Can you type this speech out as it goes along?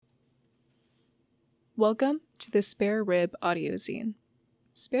Welcome to the Spare Rib audio zine.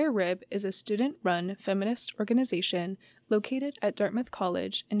 Spare Rib is a student-run feminist organization located at Dartmouth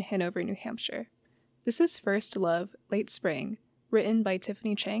College in Hanover, New Hampshire. This is First Love, Late Spring, written by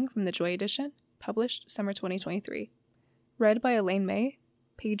Tiffany Chang from the Joy Edition, published summer 2023. Read by Elaine May,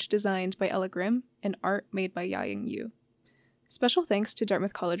 page designed by Ella Grimm, and art made by Yaying Yu. Special thanks to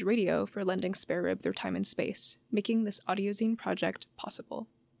Dartmouth College Radio for lending Spare Rib their time and space, making this audio zine project possible.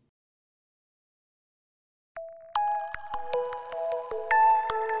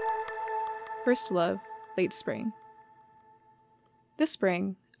 First Love, Late Spring. This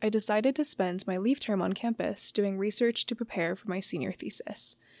spring, I decided to spend my leave term on campus doing research to prepare for my senior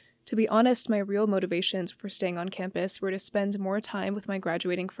thesis. To be honest, my real motivations for staying on campus were to spend more time with my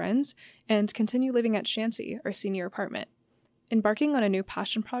graduating friends and continue living at Shanty, our senior apartment. Embarking on a new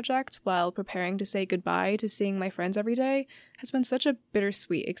passion project while preparing to say goodbye to seeing my friends every day has been such a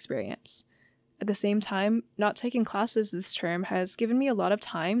bittersweet experience. At the same time, not taking classes this term has given me a lot of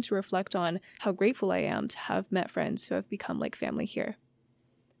time to reflect on how grateful I am to have met friends who have become like family here.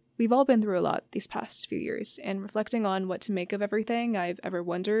 We've all been through a lot these past few years, and reflecting on what to make of everything I've ever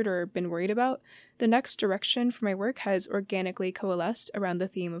wondered or been worried about, the next direction for my work has organically coalesced around the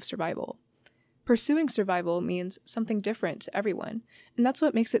theme of survival. Pursuing survival means something different to everyone, and that's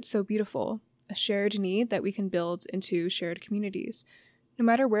what makes it so beautiful, a shared need that we can build into shared communities. No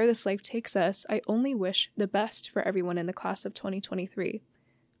matter where this life takes us, I only wish the best for everyone in the class of 2023.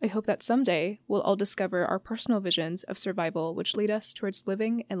 I hope that someday we'll all discover our personal visions of survival which lead us towards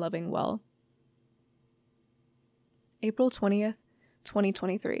living and loving well. April 20th,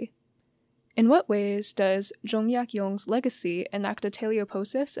 2023. In what ways does Jung Yak-yong's legacy enact a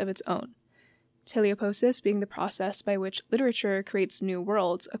teleoposis of its own? Teleoposis being the process by which literature creates new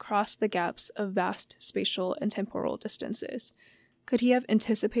worlds across the gaps of vast spatial and temporal distances. Could he have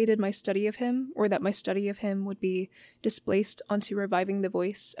anticipated my study of him, or that my study of him would be displaced onto reviving the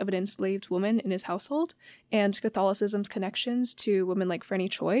voice of an enslaved woman in his household, and Catholicism's connections to women like Franny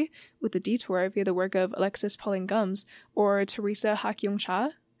Choi, with the detour via the work of Alexis Pauline Gumbs, or Teresa Ha-kyung-cha?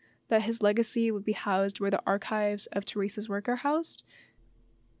 That his legacy would be housed where the archives of Teresa's work are housed?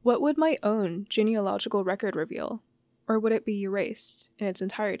 What would my own genealogical record reveal? Or would it be erased in its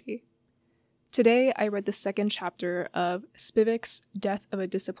entirety? Today, I read the second chapter of Spivak's Death of a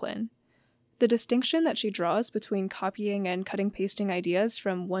Discipline. The distinction that she draws between copying and cutting-pasting ideas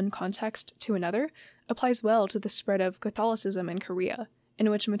from one context to another applies well to the spread of Catholicism in Korea, in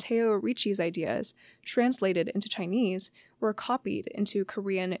which Matteo Ricci's ideas, translated into Chinese, were copied into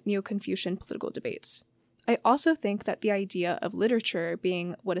Korean Neo-Confucian political debates. I also think that the idea of literature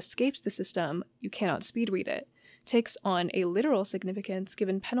being what escapes the system, you cannot speed read it, takes on a literal significance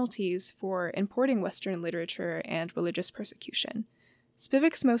given penalties for importing Western literature and religious persecution.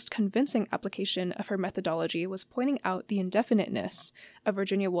 Spivak's most convincing application of her methodology was pointing out the indefiniteness of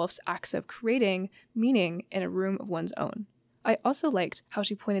Virginia Woolf's acts of creating meaning in a room of one's own. I also liked how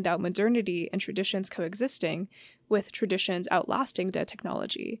she pointed out modernity and traditions coexisting, with traditions outlasting dead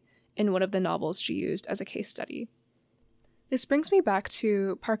technology, in one of the novels she used as a case study. This brings me back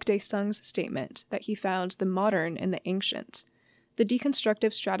to Park Dae-sung's statement that he found the modern in the ancient. The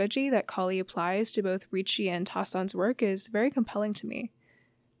deconstructive strategy that Kali applies to both Ricci and Tassan's work is very compelling to me.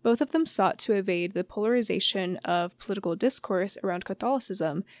 Both of them sought to evade the polarization of political discourse around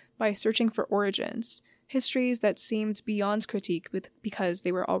Catholicism by searching for origins, histories that seemed beyond critique because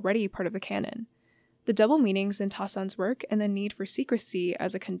they were already part of the canon. The double meanings in Tassan's work and the need for secrecy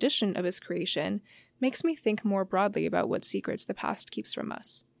as a condition of his creation makes me think more broadly about what secrets the past keeps from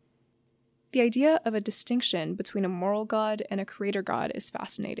us. The idea of a distinction between a moral god and a creator god is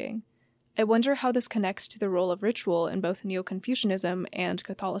fascinating. I wonder how this connects to the role of ritual in both Neo-Confucianism and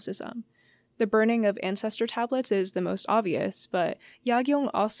Catholicism. The burning of ancestor tablets is the most obvious, but Yagyong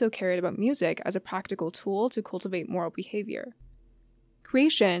also cared about music as a practical tool to cultivate moral behavior.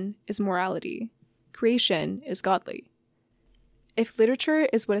 Creation is morality. Creation is godly. If literature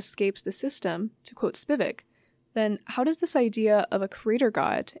is what escapes the system, to quote Spivak, then how does this idea of a creator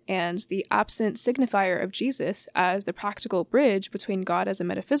god and the absent signifier of Jesus as the practical bridge between God as a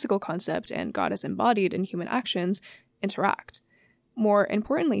metaphysical concept and God as embodied in human actions interact? More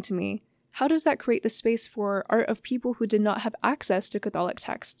importantly to me, how does that create the space for art of people who did not have access to Catholic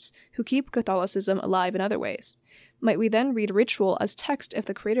texts, who keep Catholicism alive in other ways? Might we then read ritual as text if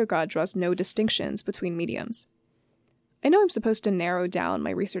the creator god draws no distinctions between mediums? I know I'm supposed to narrow down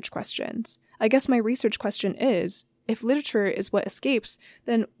my research questions. I guess my research question is, if literature is what escapes,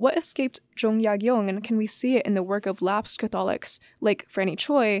 then what escaped Jung Yak-yong, and can we see it in the work of lapsed Catholics like Franny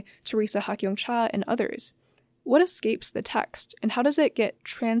Choi, Teresa Ha-kyung-cha, and others? What escapes the text, and how does it get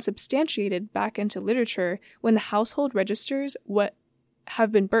transubstantiated back into literature when the household registers what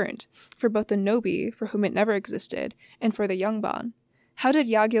have been burned, for both the Nobi, for whom it never existed, and for the Yangban? How did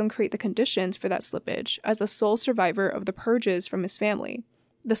Yagyong create the conditions for that slippage as the sole survivor of the purges from his family,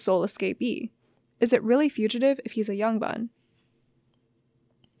 the sole escapee? Is it really fugitive if he's a Yangban?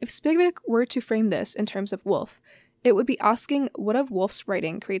 If Spivak were to frame this in terms of Woolf, it would be asking what of Woolf's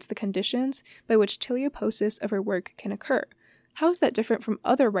writing creates the conditions by which teleoposis of her work can occur. How is that different from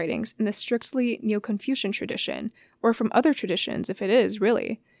other writings in the strictly Neo-Confucian tradition, or from other traditions if it is,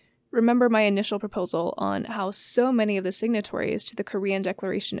 really? Remember my initial proposal on how so many of the signatories to the Korean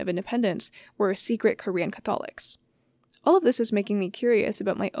Declaration of Independence were secret Korean Catholics. All of this is making me curious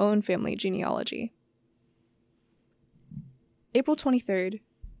about my own family genealogy. April 23rd,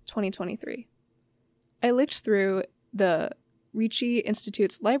 2023. I looked through the Ricci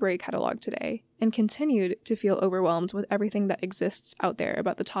Institute's library catalog today and continued to feel overwhelmed with everything that exists out there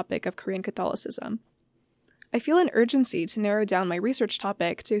about the topic of Korean Catholicism. I feel an urgency to narrow down my research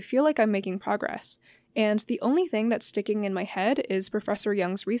topic to feel like I'm making progress, and the only thing that's sticking in my head is Professor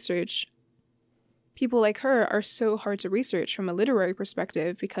Young's research. People like her are so hard to research from a literary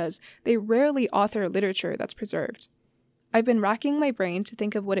perspective because they rarely author literature that's preserved. I've been racking my brain to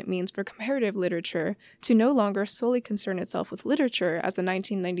think of what it means for comparative literature to no longer solely concern itself with literature, as the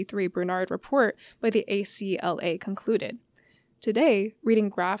 1993 Bernard Report by the ACLA concluded. Today, reading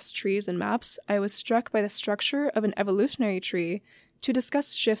graphs, trees, and maps, I was struck by the structure of an evolutionary tree to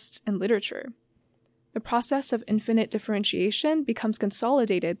discuss shifts in literature. The process of infinite differentiation becomes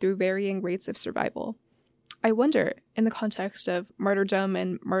consolidated through varying rates of survival. I wonder, in the context of martyrdom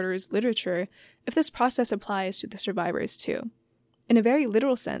and martyrs literature, if this process applies to the survivors too. In a very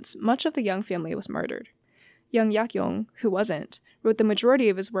literal sense, much of the Young family was martyred. Young Yakyong, who wasn't, wrote the majority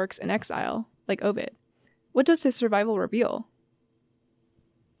of his works in exile, like Ovid. What does his survival reveal?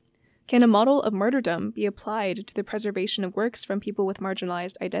 Can a model of martyrdom be applied to the preservation of works from people with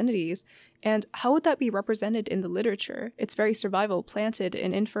marginalized identities, and how would that be represented in the literature, its very survival planted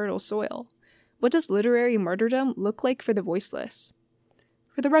in infertile soil? What does literary martyrdom look like for the voiceless?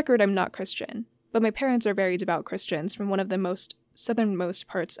 For the record, I'm not Christian, but my parents are very devout Christians from one of the most southernmost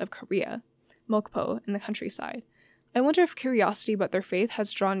parts of Korea, Mokpo, in the countryside. I wonder if curiosity about their faith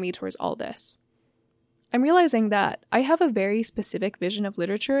has drawn me towards all this. I'm realizing that I have a very specific vision of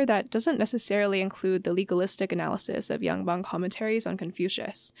literature that doesn't necessarily include the legalistic analysis of Yangbang commentaries on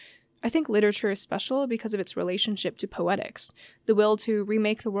Confucius. I think literature is special because of its relationship to poetics, the will to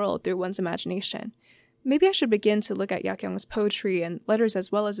remake the world through one's imagination. Maybe I should begin to look at Yakyong's poetry and letters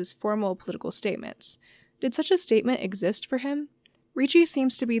as well as his formal political statements. Did such a statement exist for him? Ricci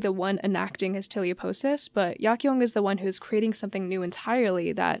seems to be the one enacting his teleoposis, but Yakyong is the one who is creating something new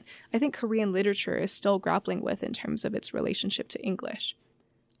entirely that I think Korean literature is still grappling with in terms of its relationship to English.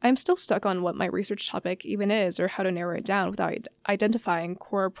 I'm still stuck on what my research topic even is or how to narrow it down without identifying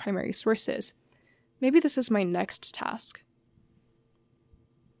core primary sources. Maybe this is my next task.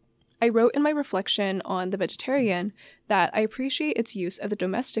 I wrote in my reflection on The Vegetarian that I appreciate its use of the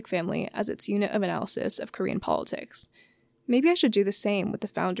domestic family as its unit of analysis of Korean politics. Maybe I should do the same with the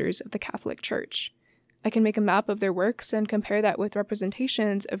founders of the Catholic Church. I can make a map of their works and compare that with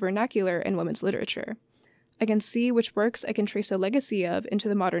representations of vernacular and women's literature. I can see which works I can trace a legacy of into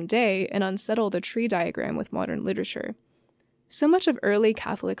the modern day and unsettle the tree diagram with modern literature. So much of early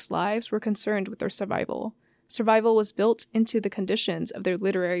Catholics' lives were concerned with their survival. Survival was built into the conditions of their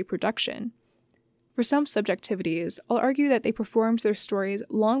literary production. For some subjectivities, I'll argue that they performed their stories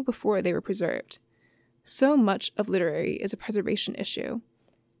long before they were preserved. So much of literary is a preservation issue.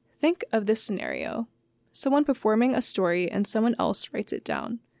 Think of this scenario. Someone performing a story and someone else writes it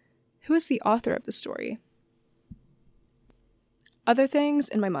down. Who is the author of the story? Other things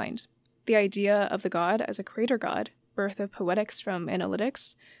in my mind. The idea of the god as a creator god, birth of poetics from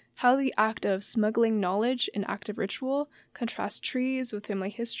analytics, how the act of smuggling knowledge in active ritual contrasts trees with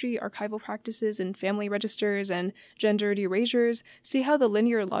family history, archival practices, and family registers, and gendered erasures, see how the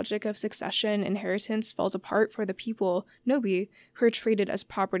linear logic of succession inheritance falls apart for the people, Nobi, who are traded as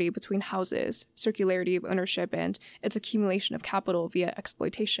property between houses, circularity of ownership, and its accumulation of capital via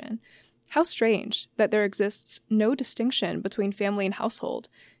exploitation. How strange that there exists no distinction between family and household,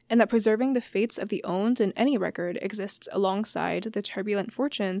 and that preserving the fates of the owned in any record exists alongside the turbulent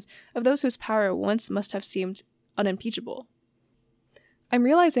fortunes of those whose power once must have seemed unimpeachable. I'm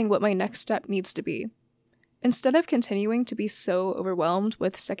realizing what my next step needs to be. Instead of continuing to be so overwhelmed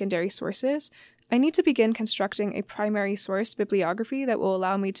with secondary sources, I need to begin constructing a primary source bibliography that will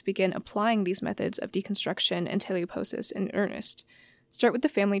allow me to begin applying these methods of deconstruction and teleoposis in earnest. Start with the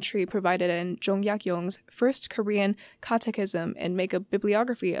family tree provided in Jongyak-yong's first Korean catechism and make a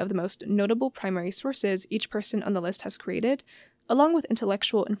bibliography of the most notable primary sources each person on the list has created, along with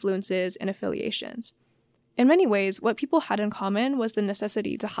intellectual influences and affiliations. In many ways, what people had in common was the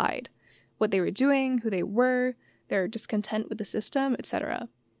necessity to hide what they were doing, who they were, their discontent with the system, etc.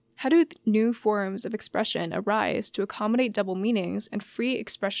 How do new forms of expression arise to accommodate double meanings and free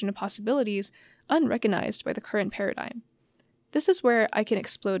expression of possibilities unrecognized by the current paradigm? This is where I can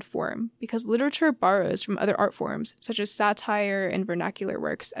explode form, because literature borrows from other art forms, such as satire and vernacular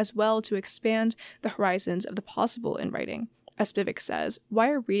works, as well to expand the horizons of the possible in writing. As Spivak says,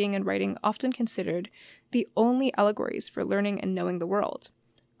 why are reading and writing often considered the only allegories for learning and knowing the world?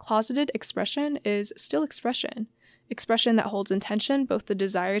 Closeted expression is still expression that holds in tension both the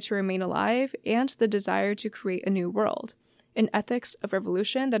desire to remain alive and the desire to create a new world, an ethics of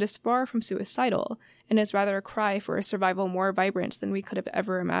revolution that is far from suicidal and is rather a cry for a survival more vibrant than we could have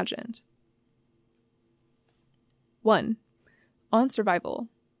ever imagined. 1. On survival.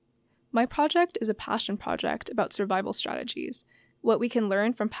 My project is a passion project about survival strategies, what we can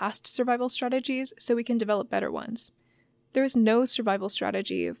learn from past survival strategies so we can develop better ones. There is no survival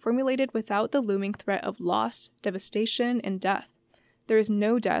strategy formulated without the looming threat of loss, devastation, and death. There is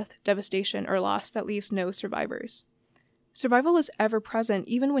no death, devastation, or loss that leaves no survivors. Survival is ever present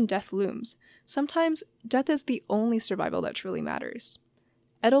even when death looms. Sometimes, death is the only survival that truly matters.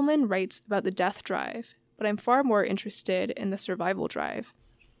 Edelman writes about the death drive, but I'm far more interested in the survival drive.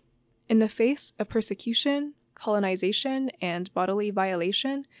 In the face of persecution, colonization, and bodily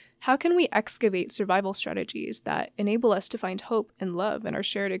violation, how can we excavate survival strategies that enable us to find hope and love in our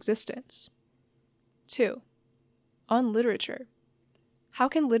shared existence? 2. On literature. How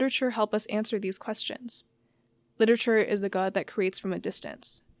can literature help us answer these questions? Literature is the God that creates from a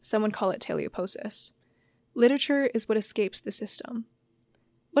distance. Some would call it teleoposis. Literature is what escapes the system.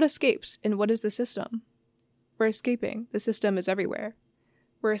 What escapes, and what is the system? We're escaping. The system is everywhere.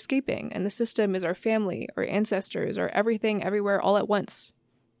 We're escaping, and the system is our family, our ancestors, our everything, everywhere, all at once.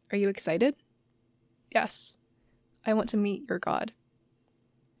 Are you excited? Yes. I want to meet your God.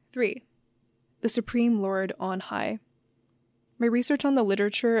 3. The Supreme Lord on high. My research on the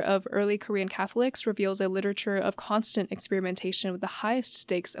literature of early Korean Catholics reveals a literature of constant experimentation with the highest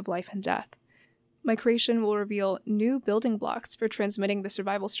stakes of life and death. My creation will reveal new building blocks for transmitting the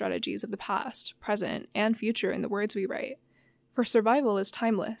survival strategies of the past, present, and future in the words we write. For survival is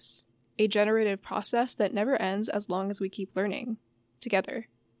timeless, a generative process that never ends as long as we keep learning, together.